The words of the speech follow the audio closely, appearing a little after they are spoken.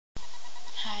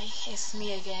Hi, it's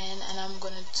me again, and I'm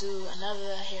gonna do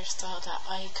another hairstyle that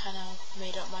I kind of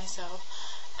made up myself,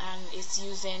 and it's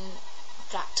using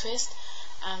flat twist.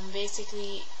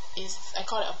 Basically, I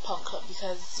call it a punk clip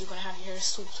because you're gonna have your hair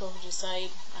swooped over the side,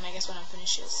 and I guess when I'm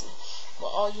finished you'll see.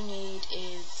 But all you need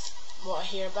is a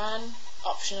hairband,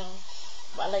 optional.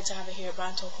 But I like to have a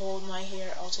hairband to hold my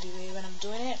hair out of the way when I'm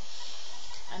doing it.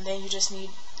 And then you just need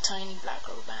tiny black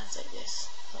rubber bands like this,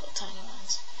 little tiny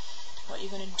ones. What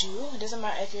you're going to do, it doesn't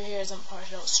matter if your hair isn't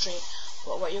parted out straight,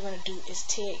 but what you're going to do is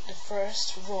take the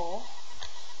first row,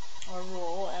 or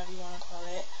row, whatever you want to call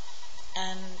it,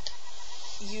 and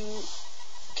you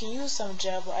can use some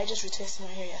gel, but I just retwisted my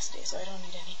hair yesterday, so I don't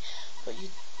need any. But you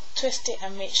twist it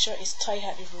and make sure it's tight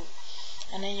at the root,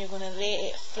 and then you're going to lay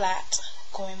it flat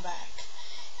going back.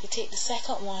 You take the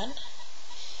second one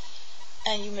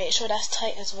and you make sure that's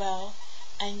tight as well,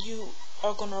 and you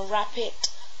are going to wrap it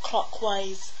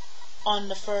clockwise on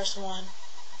the first one.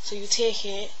 So you take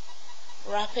it,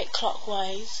 wrap it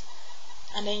clockwise,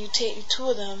 and then you take the two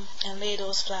of them and lay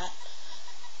those flat.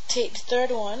 Take the third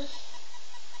one,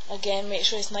 again make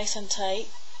sure it's nice and tight,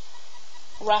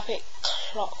 wrap it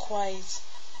clockwise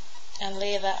and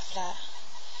lay that flat,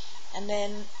 and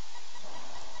then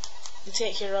you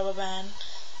take your rubber band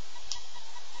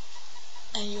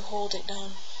and you hold it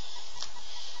down.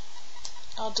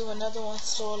 I'll do another one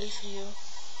slowly for you.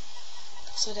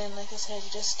 So then, like I said, you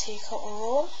just take out a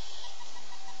roll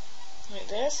like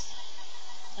this,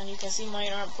 and you can see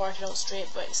mine aren't parted out straight,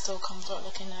 but it still comes out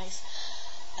looking nice.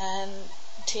 And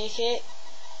take it,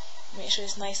 make sure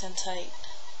it's nice and tight.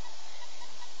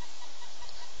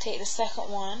 Take the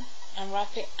second one and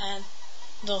wrap it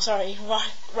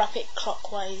wrap it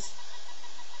clockwise,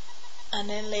 and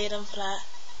then lay them flat.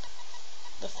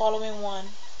 The following one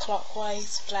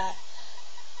clockwise flat,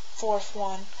 fourth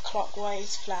one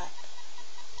clockwise flat.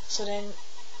 So then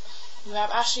you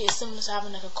have, actually it's similar to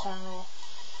having like a cornrow,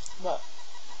 but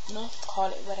call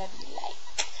it whatever you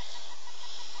like.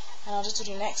 And I'll just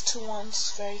do the next two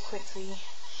ones very quickly.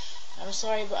 I'm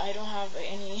sorry, but I don't have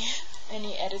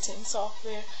any editing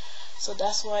software, so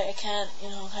that's why I can't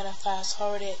kind of fast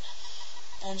forward it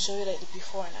and show you like the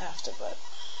before and after. But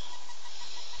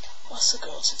what's a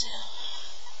girl to do?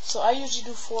 So I usually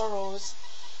do 4 rows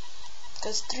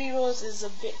because 3 rows is a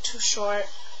bit too short.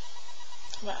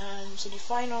 But so the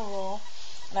final row,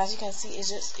 and as you can see,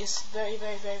 it's very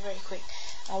quick.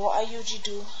 And what I usually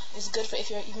do is good for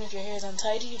even if your hair is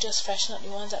untidy, you just freshen up the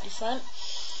ones at the front.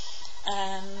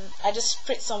 And I just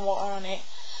spritz some water on it,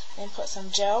 then put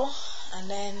some gel, and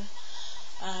then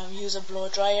use a blow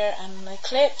dryer and the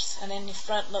clips, and then the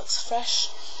front looks fresh.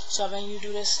 So when you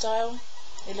do this style,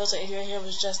 it looks like if your hair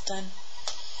was just done.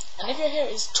 And if your hair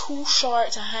is too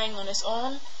short to hang on its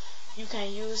own, you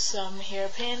can use some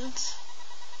hairpins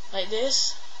like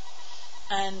this,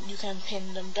 and you can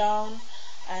pin them down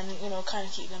and kind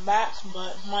of keep them back,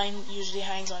 but mine usually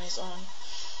hangs on its own.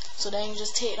 So then you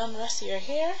just take on the rest of your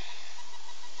hair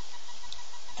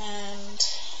and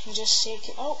you just shake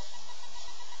it out,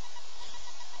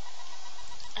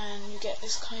 and you get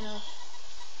this kind of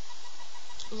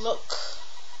look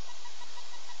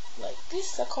like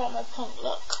this. I call it my punk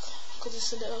look because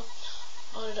it's a little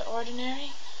out of the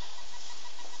ordinary.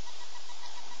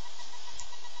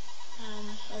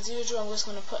 As usual, I'm just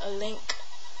going to put a link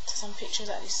to some pictures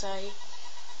at the side,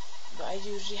 but I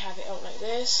usually have it out like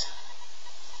this.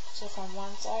 So from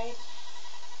one side,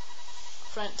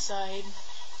 front side,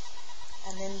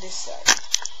 and then this side.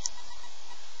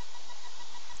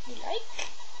 You like?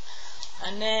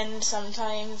 And then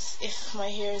sometimes, if my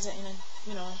hair isn't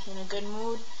in a good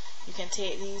mood, you can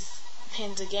take these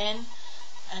pins again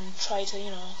and try to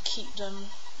keep them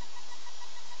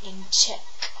in check.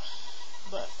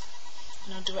 But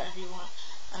do whatever you want.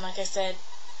 And like I said,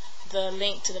 the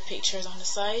link to the picture is on the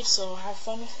side, so have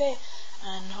fun with it,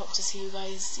 and hope to see you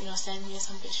guys send me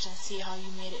some pictures and see how you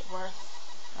made it work,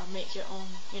 or make your own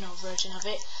version of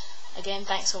it. Again,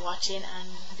 thanks for watching, and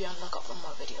be on the lookout for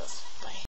more videos. Bye.